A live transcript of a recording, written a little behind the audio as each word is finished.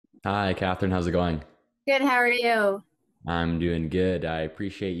Hi, Catherine. How's it going? Good, how are you? I'm doing good. I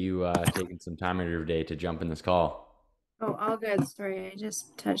appreciate you taking some time out of your day to jump in this call. Oh, all good. Sorry, I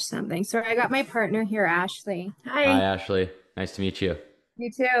just touched something. Sorry, I got my partner here, Ashley. Hi, Hi. Ashley. Nice to meet you. You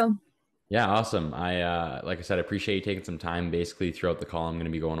too. Yeah, awesome. Like I said, I appreciate you taking some time. Basically, throughout the call, I'm going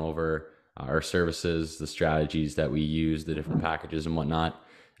to be going over our services, the strategies that we use, the different packages and whatnot.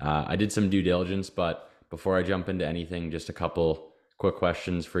 I did some due diligence, but before I jump into anything, just a couple quick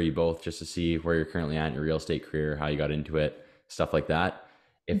questions for you both, just to see where you're currently at in your real estate career, how you got into it, stuff like that.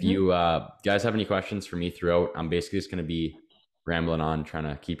 If hmm you guys have any questions for me throughout, I'm basically just going to be rambling on, trying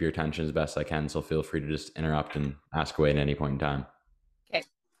to keep your attention as best I can. So feel free to just interrupt and ask away at any point in time. Okay.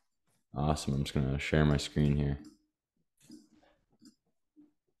 Awesome. I'm just going to share my screen here.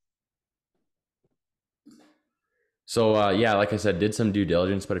 So yeah, like I said, did some due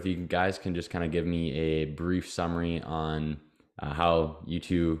diligence, but if you guys can just kind of give me a brief summary on how you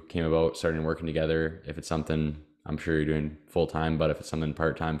two came about starting working together. If it's something I'm sure you're doing full time, but if it's something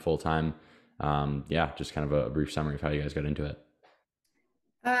part time, full time, yeah, just kind of a brief summary of how you guys got into it.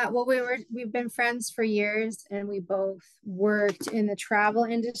 Well, we've been friends for years and we both worked in the travel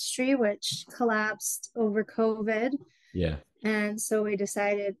industry, which collapsed over COVID. Yeah. And so we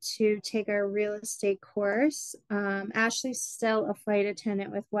decided to take our real estate course. Ashley's still a flight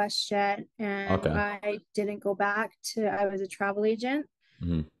attendant with WestJet, and Okay. I didn't go back to, I was a travel agent.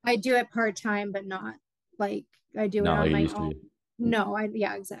 Hmm. I do it part time, but not like I do it Not like on it my used to own. be. No,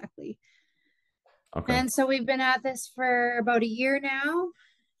 yeah, exactly. Okay. And so we've been at this for about a year now.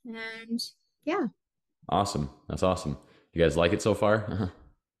 And yeah, Awesome. That's awesome. You guys like it so far?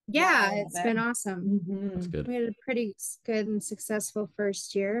 yeah, I love it's been it. awesome. That's good. We had a pretty good and successful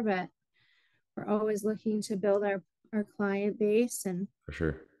first year, but we're always looking to build our client base. And For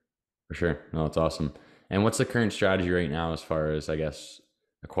sure. For sure. No, that's awesome. And what's the current strategy right now as far as, I guess,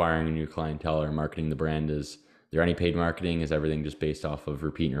 acquiring a new clientele or marketing the brand? Is there any paid marketing? Is everything just based off of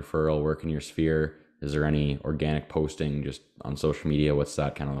repeat and referral, work in your sphere? Is there any organic posting just on social media? What's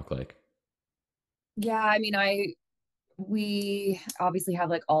that kind of look like? Yeah, I mean, we obviously have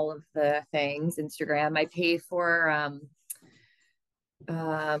like all of the things. Instagram. I pay for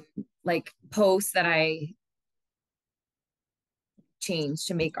uh like posts that I change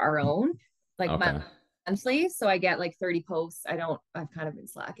to make our own, like Okay. monthly. So I get like 30 posts. I've kind of been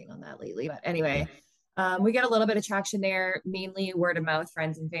slacking on that lately, but Yeah. anyway, we get a little bit of traction there, mainly word of mouth,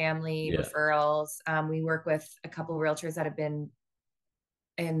 friends and family, Yeah. referrals. We work with a couple of realtors that have been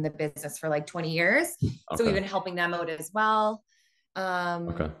in the business for like 20 years. So we've Okay. been helping them out as well. Okay.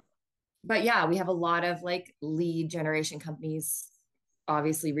 Um, but yeah, we have a lot of like lead generation companies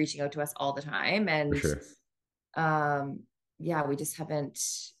obviously reaching out to us all the time. For And sure. um, yeah, we just haven't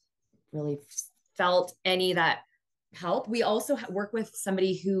really felt any that help. We also work with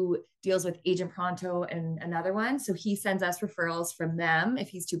somebody who deals with Agent Pronto and another one. So he sends us referrals from them if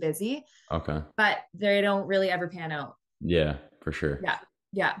he's too busy, Okay. but they don't really ever pan out. Yeah, for sure. Yeah.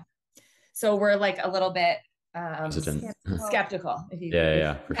 Yeah. So we're like a little bit Hesitant. skeptical if you Yeah, yeah, if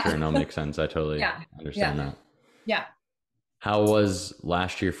yeah, for sure. yeah. No, makes sense. I totally Yeah. understand Yeah. that. Yeah. How was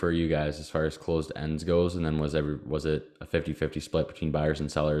last year for you guys as far as closed ends goes? And then was it a 50-50 split between buyers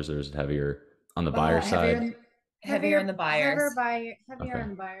and sellers, or is it heavier on the buyer side? Heavier in the buyers. heavier Okay. on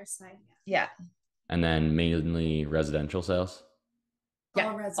the buyer side. Yeah. Yeah. And then mainly residential sales? Yeah.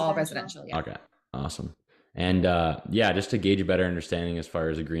 All All residential. residential. Yeah. Okay. Awesome. And yeah, just to gauge a better understanding as far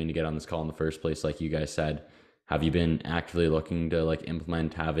as agreeing to get on this call in the first place, like you guys said, have you been actively looking to like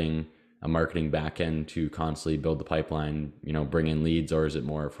implement having a marketing backend to constantly build the pipeline, bring in leads, or is it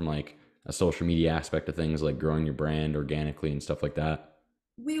more from like a social media aspect of things, like growing your brand organically and stuff like that?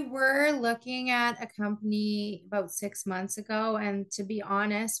 We were looking at a company about 6 months ago, and to be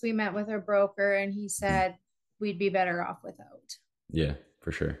honest, we met with our broker and he Mhm. said we'd be better off without. Yeah,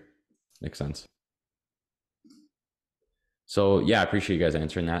 for sure. Makes sense. So yeah, I appreciate you guys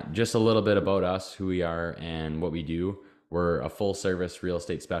answering that. Just a little bit about us, who we are, and what we do. We're a full service real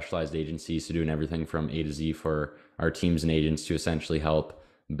estate specialized agency, so doing everything from A to Z for our teams and agents to essentially help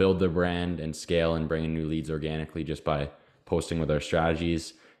build the brand and scale and bring in new leads organically just by posting with our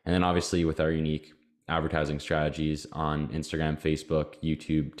strategies. And then obviously with our unique advertising strategies on Instagram, Facebook,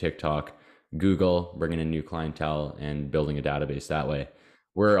 YouTube, TikTok, Google, bringing in new clientele and building a database that way.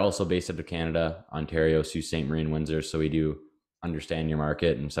 We're also based out of Canada, Ontario, Sault Ste. Marie, and Windsor. So we do understand your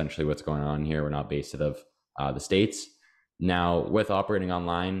market and essentially what's going on here. We're not based out of the States. Now, with operating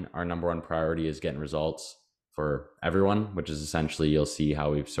online, our number one priority is getting results for everyone, which is essentially you'll see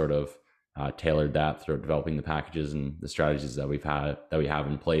how we've sort of tailored that through developing the packages and the strategies that we have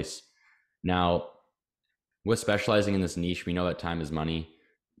in place. Now, with specializing in this niche, we know that time is money.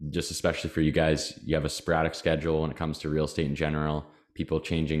 just especially for you guys, you have a sporadic schedule when it comes to real estate in general, people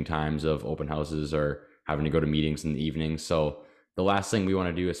changing times of open houses or having to go to meetings in the evening. So the last thing we want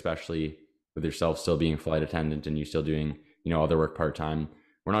to do, especially with yourself still being a flight attendant and you still doing, other work part-time,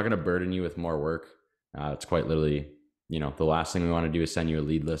 we're not going to burden you with more work. It's quite literally, the last thing we want to do is send you a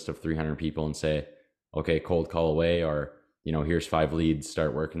lead list of 300 people and say, okay, cold call away, or, here's 5 leads,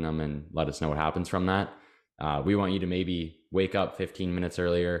 start working them and let us know what happens from that. We want you to maybe wake up 15 minutes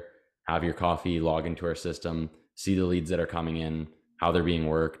earlier, have your coffee, log into our system, see the leads that are coming in, how they're being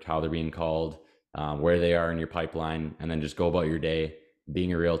worked, how they're being called, where they are in your pipeline, and then just go about your day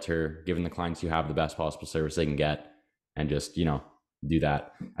being a realtor, giving the clients you have the best possible service they can get, and just, do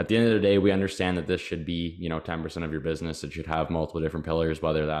that. At the end of the day, we understand that this should be, 10% of your business. It should have multiple different pillars,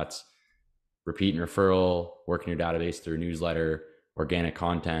 whether that's repeat and referral, working your database through newsletter, organic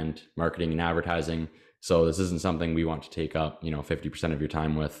content, marketing and advertising. So this isn't something we want to take up, 50% of your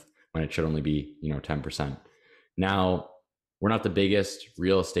time with when it should only be, 10%. Now, we're not the biggest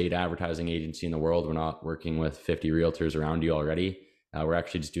real estate advertising agency in the world. We're not working with 50 realtors around you already. We're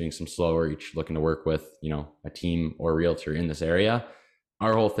actually just doing some slow outreach, looking to work with, a team or realtor in this area.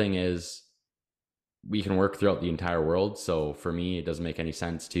 Our whole thing is we can work throughout the entire world. So for me, it doesn't make any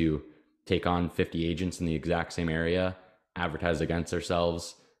sense to take on 50 agents in the exact same area, advertise against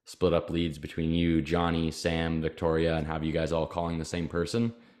ourselves, split up leads between you, Johnny, Sam, Victoria, and have you guys all calling the same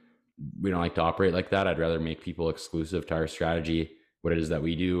person. We don't like to operate like that. I'd rather make people exclusive to our strategy, what it is that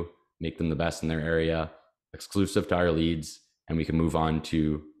we do, make them the best in their area, exclusive to our leads, and we can move on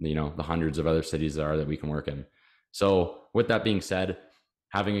to, the hundreds of other cities that we can work in. So with that being said,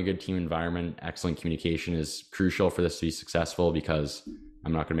 having a good team environment, excellent communication is crucial for this to be successful, because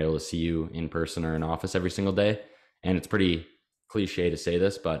I'm not going to be able to see you in person or in office every single day. And it's pretty cliche to say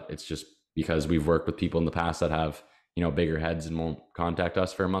this, but it's just because we've worked with people in the past that have, bigger heads and won't contact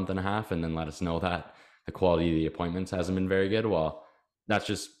us for a month and a half and then let us know that the quality of the appointments hasn't been very good. Well, that's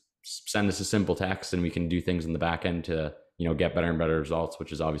just send us a simple text and we can do things in the back end to, get better and better results,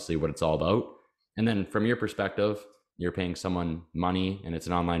 which is obviously what it's all about. And then from your perspective, you're paying someone money and it's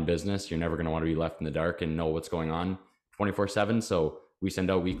an online business. You're never going to want to be left in the dark and know what's going on 24/7. So we send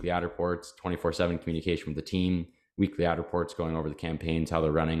out weekly ad reports, 24/7 communication with the team, weekly ad reports going over the campaigns, how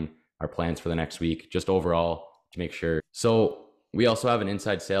they're running, our plans for the next week, just overall to make sure. So we also have an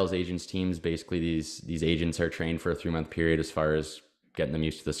inside sales agents teams. Basically, these agents are trained for a 3-month period as far as getting them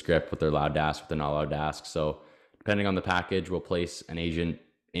used to the script, what they're allowed to ask, what they're not allowed to ask. So depending on the package, we'll place an agent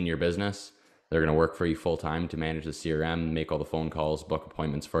in your business. They're going to work for you full time to manage the CRM, make all the phone calls, book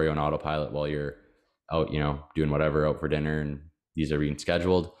appointments for you on autopilot while you're out, doing whatever, out for dinner, and these are being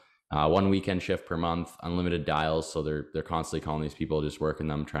scheduled. 1 weekend shift per month, unlimited dials. So they're constantly calling these people, just working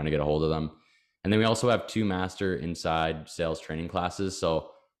them, trying to get a hold of them. And then we also have 2 master inside sales training classes.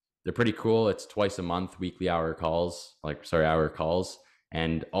 So they're pretty cool. It's twice a month, weekly hour calls.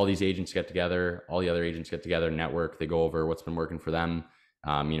 And all these agents get together, all the other agents get together, network, they go over what's been working for them.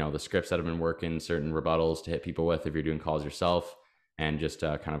 The scripts that have been working, certain rebuttals to hit people with if you're doing calls yourself, and just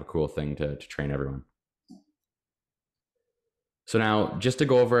kind of a cool thing to train everyone. So now just to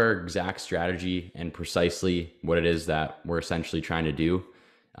go over our exact strategy and precisely what it is that we're essentially trying to do.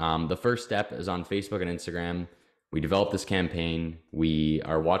 The first step is on Facebook and Instagram. We develop this campaign. We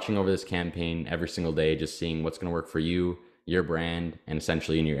are watching over this campaign every single day, just seeing what's going to work for you, your brand, and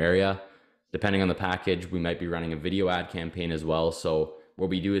essentially in your area. Depending on the package, we might be running a video ad campaign as well. So what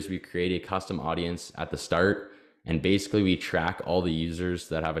we do is we create a custom audience at the start, and basically we track all the users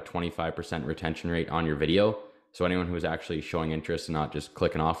that have a 25% retention rate on your video. So anyone who is actually showing interest and not just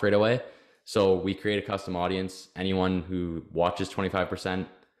clicking off right away. So we create a custom audience. Anyone who watches 25%,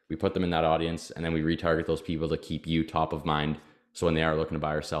 we put them in that audience, and then we retarget those people to keep you top of mind. So when they are looking to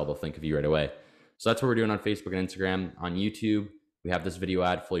buy or sell, they'll think of you right away. So that's what we're doing on Facebook and Instagram. On YouTube, we have this video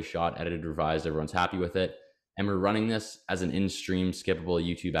ad fully shot, edited, revised. Everyone's happy with it. And we're running this as an in-stream skippable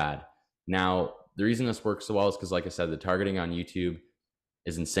YouTube ad. Now, the reason this works so well is because, like I said, the targeting on YouTube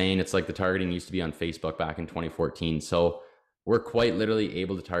is insane. It's like the targeting used to be on Facebook back in 2014. So we're quite literally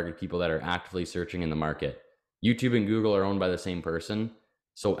able to target people that are actively searching in the market. YouTube and Google are owned by the same person.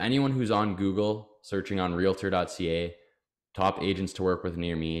 So anyone who's on Google searching on realtor.ca, top agents to work with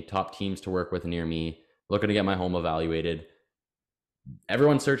near me, top teams to work with near me, looking to get my home evaluated,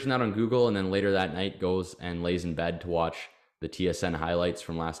 everyone's searching that on Google, and then later that night goes and lays in bed to watch the TSN highlights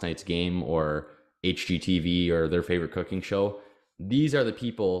from last night's game or HGTV or their favorite cooking show. These are the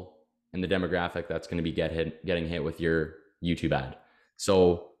people in the demographic that's going to be getting hit with your YouTube ad.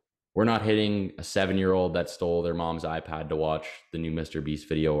 So we're not hitting a 7-year-old that stole their mom's iPad to watch the new Mr. Beast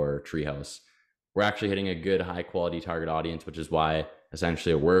video or Treehouse. We're actually hitting a good high quality target audience, which is why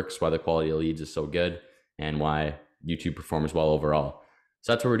essentially it works, why the quality of leads is so good, and why YouTube performs well overall.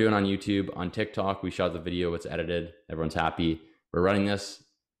 So that's what we're doing on YouTube. On TikTok, we shot the video, it's edited, everyone's happy. We're running this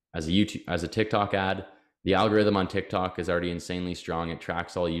as a TikTok ad. The algorithm on TikTok is already insanely strong. It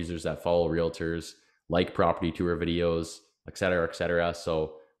tracks all users that follow realtors, like property tour videos, et cetera, et cetera.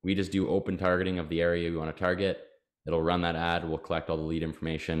 So we just do open targeting of the area we want to target. It'll run that ad, we'll collect all the lead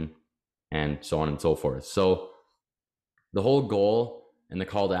information, and so on and so forth. So the whole goal and the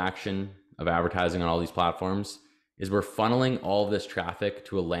call to action of advertising on all these platforms is we're funneling all of this traffic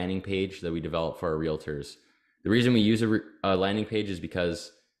to a landing page that we develop for our realtors. The reason we use a landing page is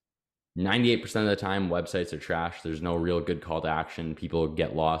because 98% of the time websites are trash. There's no real good call to action. People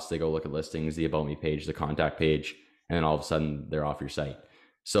get lost. They go look at listings, the about me page, the contact page, and then all of a sudden they're off your site.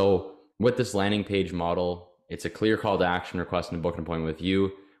 So with this landing page model, it's a clear call to action requesting to book an appointment with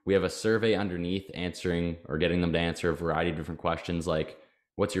you. We have a survey underneath answering or getting them to answer a variety of different questions like,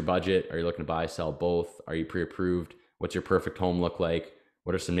 what's your budget? Are you looking to buy, sell, both? Are you pre-approved? What's your perfect home look like?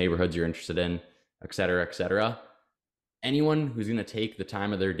 What are some neighborhoods you're interested in? Et cetera, et cetera. Anyone who's going to take the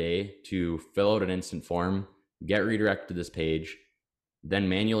time of their day to fill out an instant form, get redirected to this page, then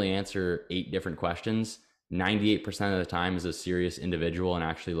manually answer 8 different questions, 98% of the time is a serious individual and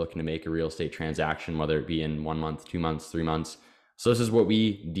actually looking to make a real estate transaction, whether it be in 1 month, 2 months, 3 months. So this is what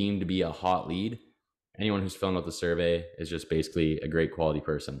we deem to be a hot lead. Anyone who's filling out the survey is just basically a great quality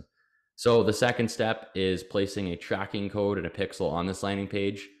person. So the second step is placing a tracking code and a pixel on this landing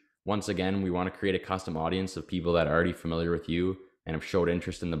page. Once again, we want to create a custom audience of people that are already familiar with you and have showed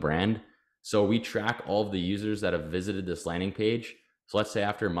interest in the brand. So we track all of the users that have visited this landing page. So let's say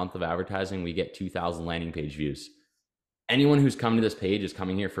after a month of advertising, we get 2,000 landing page views. Anyone who's come to this page is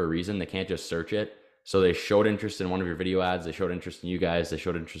coming here for a reason. They can't just search it. So they showed interest in one of your video ads. They showed interest in you guys. They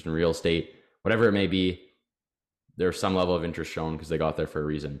showed interest in real estate, whatever it may be. There's some level of interest shown because they got there for a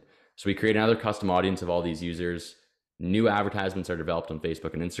reason. So we create another custom audience of all these users. New advertisements are developed on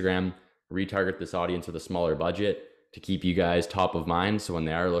Facebook and Instagram. Retarget this audience with a smaller budget to keep you guys top of mind. So when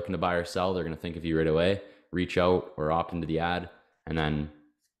they are looking to buy or sell, they're going to think of you right away, reach out or opt into the ad, and then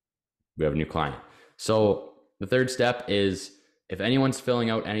we have a new client. So the third step is if anyone's filling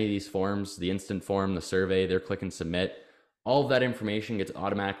out any of these forms, the instant form, the survey, they're clicking submit, all of that information gets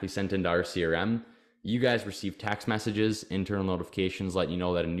automatically sent into our CRM. You guys receive text messages, internal notifications letting you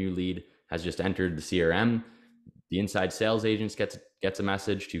know that a new lead has just entered the CRM. The inside sales agents gets a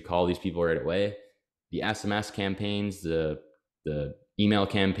message to call these people right away. The SMS campaigns, the email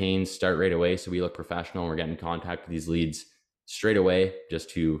campaigns start right away. So we look professional and we're getting in contact with these leads straight away just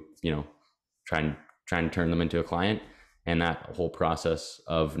to, try and turn them into a client. And that whole process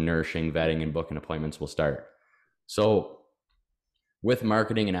of nourishing, vetting, and booking appointments will start. So with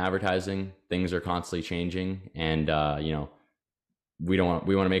marketing and advertising, things are constantly changing. And, we want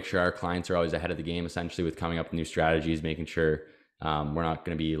to make sure our clients are always ahead of the game, essentially, with coming up with new strategies, making sure we're not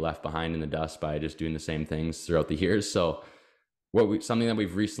going to be left behind in the dust by just doing the same things throughout the years. So something that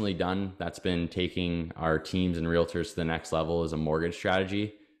we've recently done that's been taking our teams and realtors to the next level is a mortgage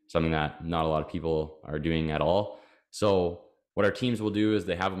strategy, something that not a lot of people are doing at all. So what our teams will do is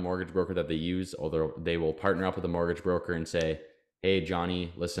they have a mortgage broker that they use, or they will partner up with a mortgage broker and say, hey,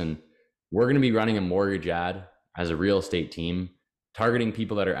 Johnny, listen, we're going to be running a mortgage ad as a real estate team, targeting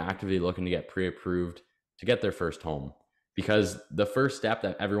people that are actively looking to get pre-approved to get their first home. Because the first step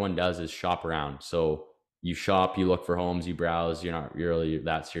that everyone does is shop around. So you shop, you look for homes, you browse, you're not really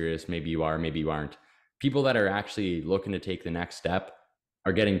that serious. Maybe you are, maybe you aren't. People that are actually looking to take the next step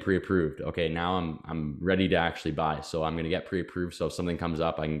are getting pre-approved. Okay, now I'm ready to actually buy. So I'm going to get pre-approved. So if something comes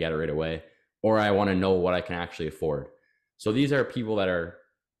up, I can get it right away. Or I want to know what I can actually afford. So these are people that are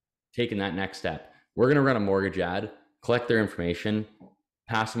taking that next step. We're going to run a mortgage ad, collect their information,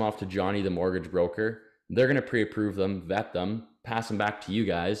 pass them off to Johnny, the mortgage broker. They're going to pre-approve them, vet them, pass them back to you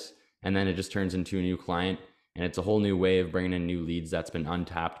guys, and then it just turns into a new client. And it's a whole new way of bringing in new leads that's been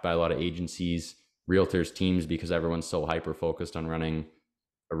untapped by a lot of agencies, realtors, teams, because everyone's so hyper-focused on running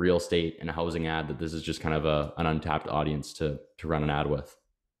a real estate and a housing ad that this is just kind of an untapped audience to run an ad with.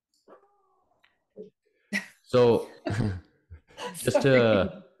 So just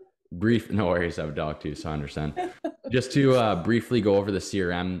to no worries, I have a dog too, so I understand. Just to briefly go over the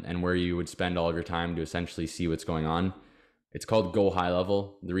CRM and where you would spend all of your time to essentially see what's going on. It's called Go High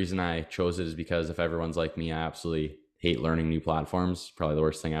Level. The reason I chose it is because if everyone's like me, I absolutely hate learning new platforms, probably the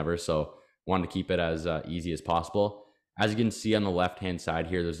worst thing ever. So wanted to keep it as easy as possible. As you can see on the left-hand side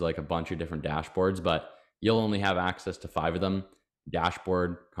here, there's like a bunch of different dashboards, but you'll only have access to 5 of them: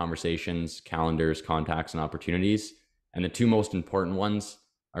 dashboard, conversations, calendars, contacts, and opportunities. And the 2 most important ones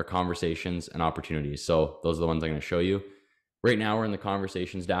are conversations and opportunities. So those are the ones I'm going to show you. Right now we're in the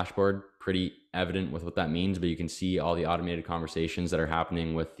conversations dashboard, pretty evident with what that means, but you can see all the automated conversations that are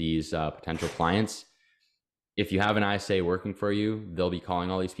happening with these potential clients. If you have an ISA working for you, they'll be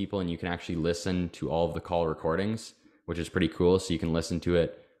calling all these people and you can actually listen to all of the call recordings, which is pretty cool. So you can listen to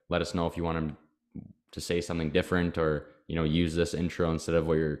it, let us know if you want them to say something different or, use this intro instead of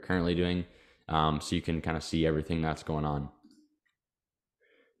what you're currently doing. So you can kind of see everything that's going on.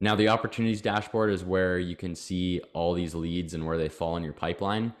 Now, the opportunities dashboard is where you can see all these leads and where they fall in your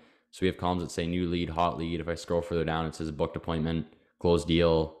pipeline. So we have columns that say new lead, hot lead. If I scroll further down, it says booked appointment, closed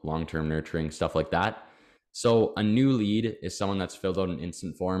deal, long-term nurturing, stuff like that. So a new lead is someone that's filled out an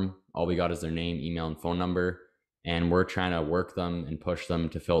instant form. All we got is their name, email, and phone number. And we're trying to work them and push them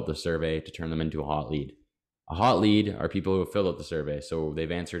to fill out the survey to turn them into a hot lead. A hot lead are people who have filled out the survey. So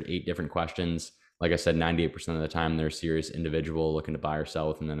they've answered 8 different questions. Like I said, 98% of the time, they're a serious individual looking to buy or sell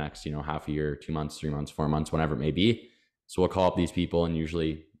within the next, half a year, 2 months, 3 months, 4 months, whenever it may be. So we'll call up these people and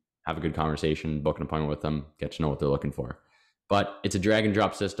usually have a good conversation, book an appointment with them, get to know what they're looking for. But it's a drag and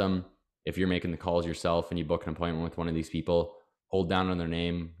drop system. If you're making the calls yourself and you book an appointment with one of these people, hold down on their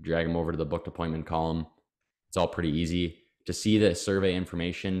name, drag them over to the booked appointment column. It's all pretty easy. To see the survey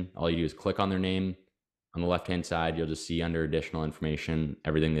information, all you do is click on their name. On the left-hand side, you'll just see under additional information,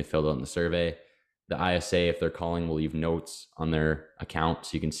 everything they filled out in the survey. The ISA, if they're calling, will leave notes on their account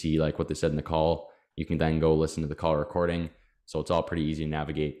so you can see like what they said in the call. You can then go listen to the call recording. So it's all pretty easy to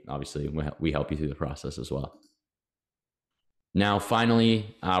navigate. Obviously, we help you through the process as well. Now,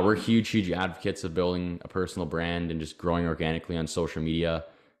 finally, we're huge advocates of building a personal brand and just growing organically on social media.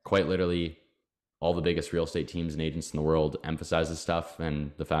 Quite literally, all the biggest real estate teams and agents in the world emphasize this stuff,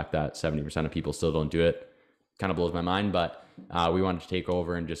 and the fact that 70% of people still don't do it kind of blows my mind. But we wanted to take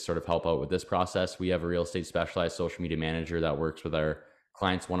over and just sort of help out with this process. We have a real estate specialized social media manager that works with our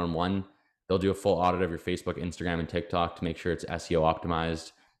clients one-on-one. They'll do a full audit of your Facebook, Instagram, and TikTok to make sure it's SEO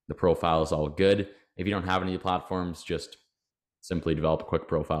optimized. The profile is all good. If you don't have any platforms, just simply develop a quick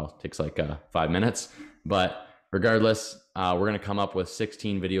profile. It takes like 5 minutes. But regardless, we're going to come up with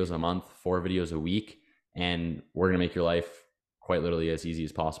 16 videos a month, 4 videos a week, and we're going to make your life quite literally as easy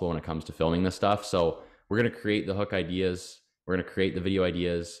as possible when it comes to filming this stuff. So we're going to create the hook ideas. We're going to create the video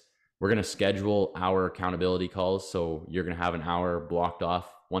ideas. We're going to schedule our accountability calls. So you're going to have an hour blocked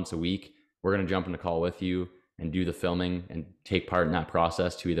off once a week. We're going to jump in a call with you and do the filming and take part in that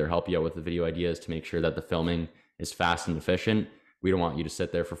process to either help you out with the video ideas to make sure that the filming is fast and efficient. We don't want you to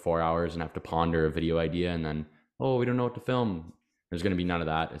sit there for 4 hours and have to ponder a video idea and then, oh, we don't know what to film. There's going to be none of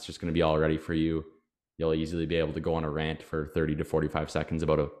that. It's just going to be all ready for you. You'll easily be able to go on a rant for 30 to 45 seconds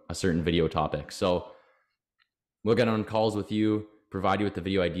about a certain video topic. So we'll get on calls with you, provide you with the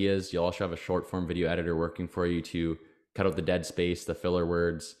video ideas. You'll also have a short form video editor working for you to cut out the dead space, the filler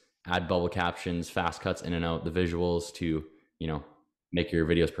words, add bubble captions, fast cuts in and out, the visuals to, make your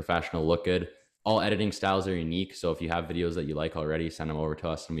videos professional, look good. All editing styles are unique. So if you have videos that you like already, send them over to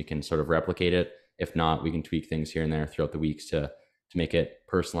us and we can sort of replicate it. If not, we can tweak things here and there throughout the weeks to make it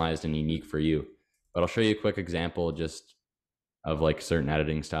personalized and unique for you. But I'll show you a quick example just of like certain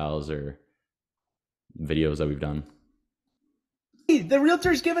editing styles or videos that we've done. The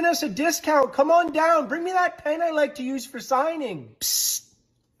Realtor's giving us a discount. Come on down. Bring me that pen I like to use for signing. Psst.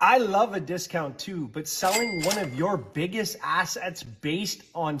 I love a discount too, but selling one of your biggest assets based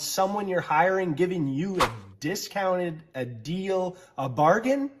on someone you're hiring giving you a deal, a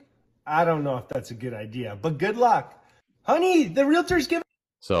bargain? I don't know if that's a good idea, but good luck. Honey, the Realtor's giving...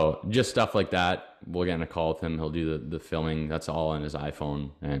 So just stuff like that. We'll get in a call with him. He'll do the filming. That's all on his iPhone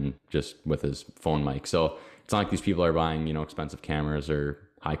and just with his phone mic. So it's not like these people are buying, expensive cameras or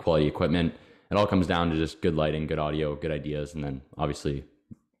high quality equipment. It all comes down to just good lighting, good audio, good ideas, and then obviously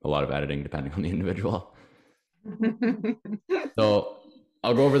a lot of editing depending on the individual. So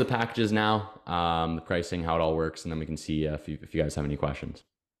I'll go over the packages now, the pricing, how it all works, and then we can see if you guys have any questions.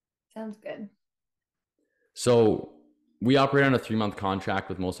 Sounds good. So we operate on a 3-month contract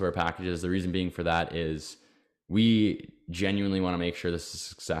with most of our packages. The reason being for that is we genuinely want to make sure this is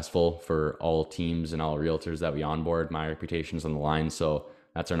successful for all teams and all realtors that we onboard. My reputation is on the line, so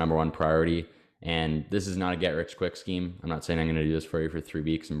that's our number one priority. And this is not a get rich quick scheme. I'm not saying I'm going to do this for you for 3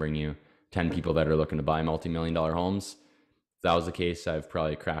 weeks and bring you 10 people that are looking to buy multi-million-dollar homes. If that was the case, I've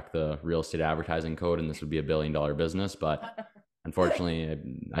probably cracked the real estate advertising code and this would be a billion-dollar business. But unfortunately,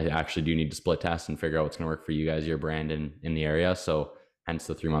 I actually do need to split test and figure out what's going to work for you guys, your brand in the area. So hence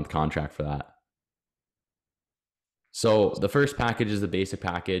the 3-month contract for that. So the first package is the basic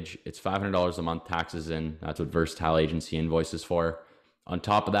package. It's $500 a month, taxes in. That's what Versatile Agency invoices for. On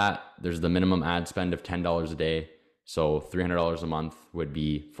top of that, there's the minimum ad spend of $10 a day. So $300 a month would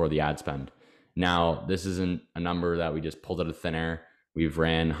be for the ad spend. Now, this isn't a number that we just pulled out of thin air. We've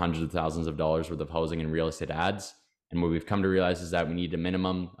ran hundreds of thousands of dollars worth of housing and real estate ads. And what we've come to realize is that we need a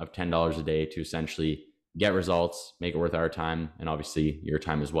minimum of $10 a day to essentially get results, make it worth our time, and obviously your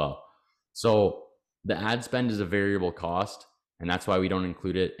time as well. So the ad spend is a variable cost, and that's why we don't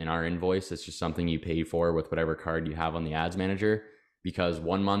include it in our invoice. It's just something you pay for with whatever card you have on the ads manager, because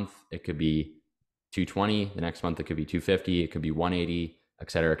one month it could be $220, the next month it could be $250, it could be $180, et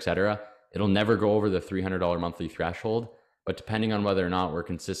cetera, et cetera. It'll never go over the $300 monthly threshold, but depending on whether or not we're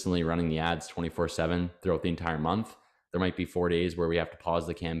consistently running the ads 24/7 throughout the entire month, there might be 4 days where we have to pause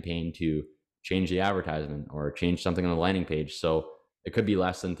the campaign to change the advertisement or change something on the landing page. So it could be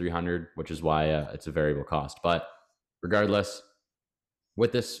less than 300, which is why it's a variable cost. But regardless,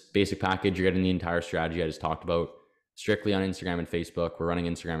 with this basic package, you're getting the entire strategy I just talked about, strictly on Instagram and Facebook. We're running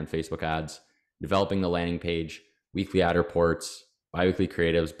Instagram and Facebook ads, developing the landing page, weekly ad reports, biweekly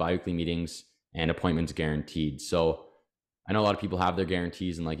creatives, biweekly meetings, and appointments guaranteed. So I know a lot of people have their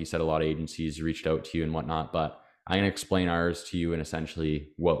guarantees, and like you said, a lot of agencies reached out to you and whatnot, but I'm going to explain ours to you and essentially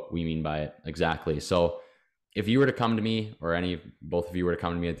what we mean by it exactly. So if you were to come to me, or both of you were to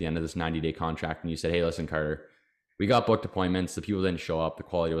come to me at the end of this 90-day contract and you said, hey, listen, Carter, we got booked appointments, the people didn't show up, the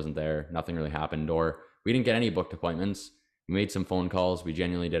quality wasn't there, nothing really happened, or we didn't get any booked appointments, we made some phone calls, we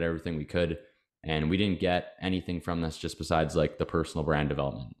genuinely did everything we could, and we didn't get anything from this just besides like the personal brand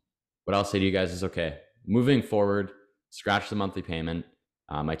development. What I'll say to you guys is, okay, moving forward, scratch the monthly payment.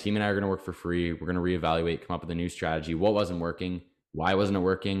 My team and I are going to work for free. We're going to reevaluate, come up with a new strategy. What wasn't working? Why wasn't it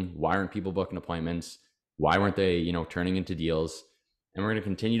working? Why aren't people booking appointments? Why weren't they, turning into deals? And we're going to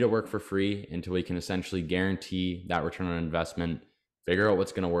continue to work for free until we can essentially guarantee that return on investment, figure out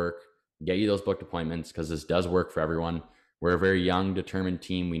what's going to work, get you those booked appointments, because this does work for everyone. We're a very young, determined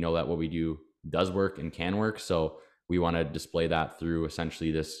team. We know that what we do does work and can work. So we want to display that through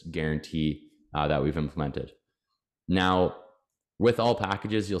essentially this guarantee that we've implemented. Now, with all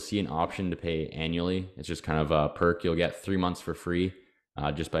packages, you'll see an option to pay annually. It's just kind of a perk. You'll get 3 months for free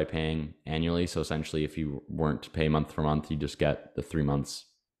just by paying annually. So essentially, if you weren't to pay month for month, you just get the 3 months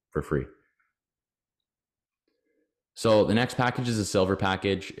for free. So the next package is a silver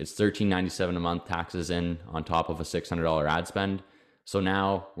package. It's $13.97 a month, taxes in, on top of a $600 ad spend. So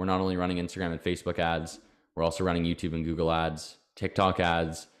now we're not only running Instagram and Facebook ads, we're also running YouTube and Google ads, TikTok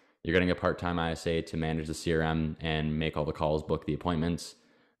ads. You're getting a part-time ISA to manage the CRM and make all the calls, book the appointments,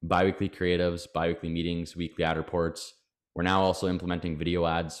 biweekly creatives, biweekly meetings, weekly ad reports. We're now also implementing video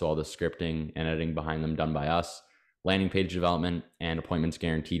ads, so all the scripting and editing behind them done by us, landing page development, and appointments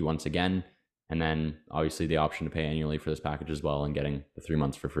guaranteed once again. And then obviously the option to pay annually for this package as well and getting the 3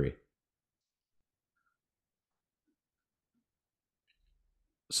 months for free.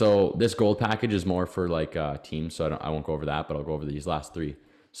 So this gold package is more for like teams, so I won't go over that, but I'll go over these last three.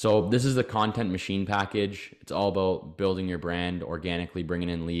 So this is the content machine package. It's all about building your brand organically, bringing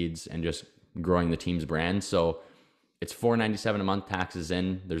in leads, and just growing the team's brand. So it's $4.97 a month, taxes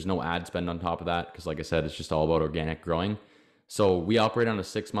in. There's no ad spend on top of that because, like I said, it's just all about organic growing. So we operate on a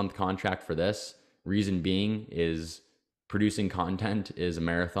 6-month contract for this. Reason being is producing content is a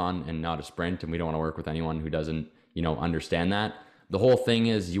marathon and not a sprint, and we don't want to work with anyone who doesn't, understand that. The whole thing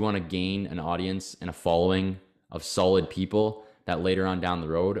is you want to gain an audience and a following of solid people that later on down the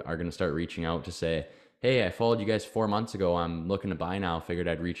road are going to start reaching out to say, hey, I followed you guys 4 months ago, I'm looking to buy now, figured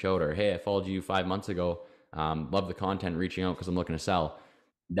I'd reach out. Or, hey, I followed you 5 months ago, love the content, reaching out because I'm looking to sell.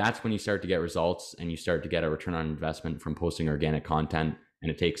 That's when you start to get results and you start to get a return on investment from posting organic content,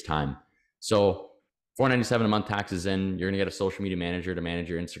 and it takes time. So $4.97 a month, taxes in. You're going to get a social media manager to manage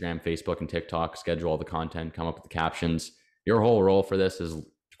your Instagram, Facebook, and TikTok, schedule all the content, come up with the captions. Your whole role for this is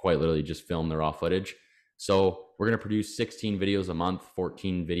quite literally just film the raw footage. So we're going to produce 16 videos a month, 4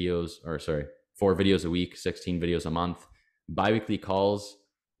 videos a week, 16 videos a month. Biweekly calls.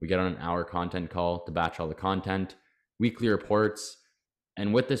 We get on an hour content call to batch all the content, weekly reports.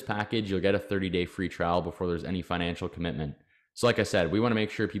 And with this package, you'll get a 30-day free trial before there's any financial commitment. So like I said, we want to make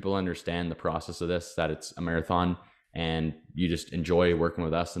sure people understand the process of this, that it's a marathon and you just enjoy working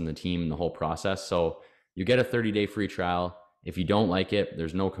with us and the team and the whole process. So you get a 30-day free trial. If you don't like it,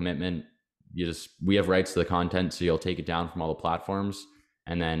 there's no commitment. We have rights to the content, so you'll take it down from all the platforms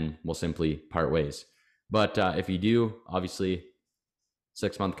and then we'll simply part ways. But if you do, obviously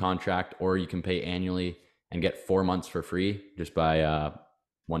 6-month contract, or you can pay annually and get 4 months for free just by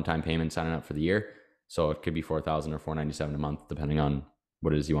one-time payment signing up for the year. So it could be $4,000 or $4.97 a month, depending on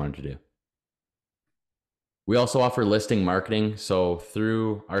what it is you wanted to do. We also offer listing marketing. So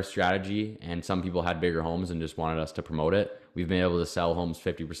through our strategy, and some people had bigger homes and just wanted us to promote it, we've been able to sell homes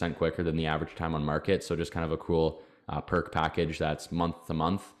 50% quicker than the average time on market. So just kind of a cool perk package that's month to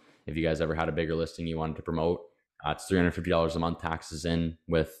month. if you guys ever had a bigger listing you wanted to promote, it's $350 a month, taxes in,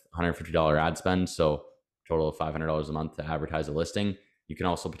 with $150 ad spend. So total of $500 a month to advertise a listing. You can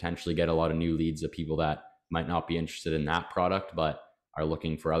also potentially get a lot of new leads of people that might not be interested in that product, but are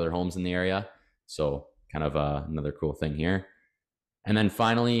looking for other homes in the area. So kind of another cool thing here. And then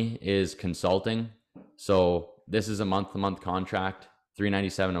finally is consulting. So this is a month-to-month contract,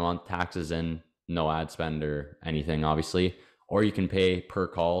 $397 a month, taxes in, no ad spend or anything, obviously. Or you can pay per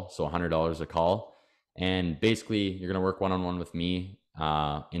call, so $100 a call. And basically, you're going to work one-on-one with me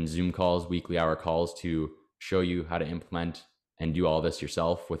in Zoom calls, weekly hour calls, to show you how to implement and do all this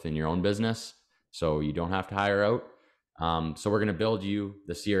yourself within your own business, so you don't have to hire out. So we're going to build you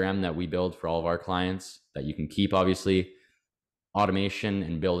the CRM that we build for all of our clients that you can keep, obviously. Automation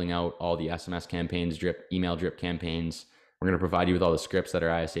and building out all the SMS campaigns, email drip campaigns. We're going to provide you with all the scripts that our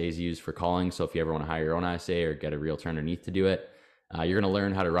ISAs use for calling. So if you ever want to hire your own ISA or get a realtor underneath to do it, you're going to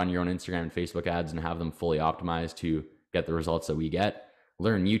learn how to run your own Instagram and Facebook ads and have them fully optimized to get the results that we get.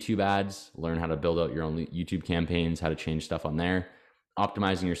 Learn YouTube ads, learn how to build out your own YouTube campaigns, how to change stuff on there,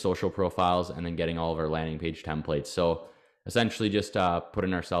 optimizing your social profiles, and then getting all of our landing page templates. So essentially just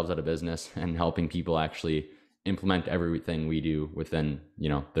putting ourselves out of business and helping people actually implement everything we do within,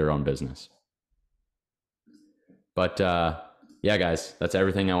 their own business. But yeah, guys, that's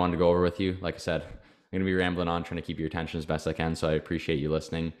everything I wanted to go over with you. Like I said, I'm going to be rambling on, trying to keep your attention as best I can. So I appreciate you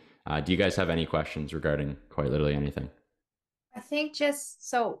listening. Do you guys have any questions regarding quite literally anything? I think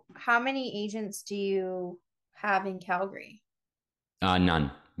so how many agents do you have in Calgary?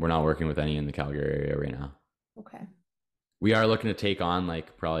 None. We're not working with any in the Calgary area right now. Okay. We are looking to take on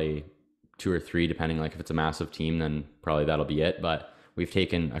probably 2 or 3, depending, if it's a massive team, then probably that'll be it. But we've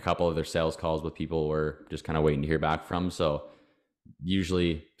taken a couple of their sales calls with people we're just kind of waiting to hear back from. So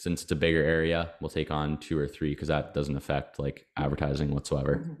usually, since it's a bigger area, we'll take on 2 or 3 because that doesn't affect advertising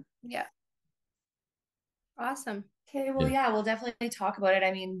whatsoever. Mm-hmm. Yeah. Awesome. Okay. Well, yeah, we'll definitely talk about it.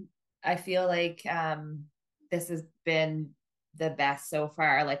 I mean, I feel like this has been the best so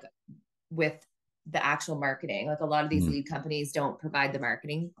far, with the actual marketing. A lot of these lead companies don't provide the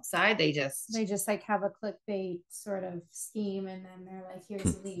marketing side. They just have a clickbait sort of scheme, and then they're like,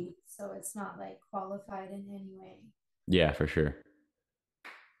 here's a lead. So it's not qualified in any way. Yeah, for sure.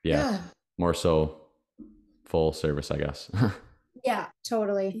 Yeah. More so full service, I guess. Yeah,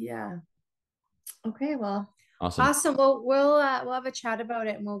 totally. Yeah. Okay. Well, awesome. Well, we'll have a chat about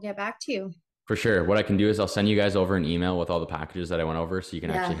it and we'll get back to you. For sure. What I can do is I'll send you guys over an email with all the packages that I went over, so you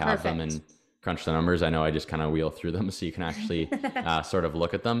can actually have them and crunch the numbers. I know I just kind of wheel through them, so you can actually sort of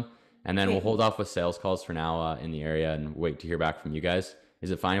look at them. And then we'll hold off with sales calls for now in the area and wait to hear back from you guys.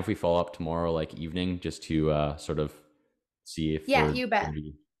 Is it fine if we follow up tomorrow, evening, just to sort of see if... Yeah, you bet.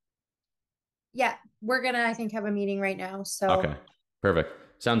 Yeah, we're going to, I think, have a meeting right now. So okay, perfect.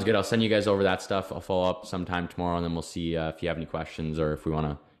 Sounds good. I'll send you guys over that stuff. I'll follow up sometime tomorrow, and then we'll see if you have any questions or if we want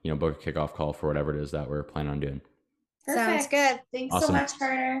to, book a kickoff call for whatever it is that we're planning on doing. Perfect. Sounds good. Thanks so much,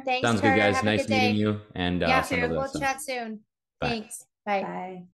 Carter. Thanks, Sounds Carter. good, guys. Have nice meeting you. And we'll chat soon. Bye. Thanks. Bye. Bye.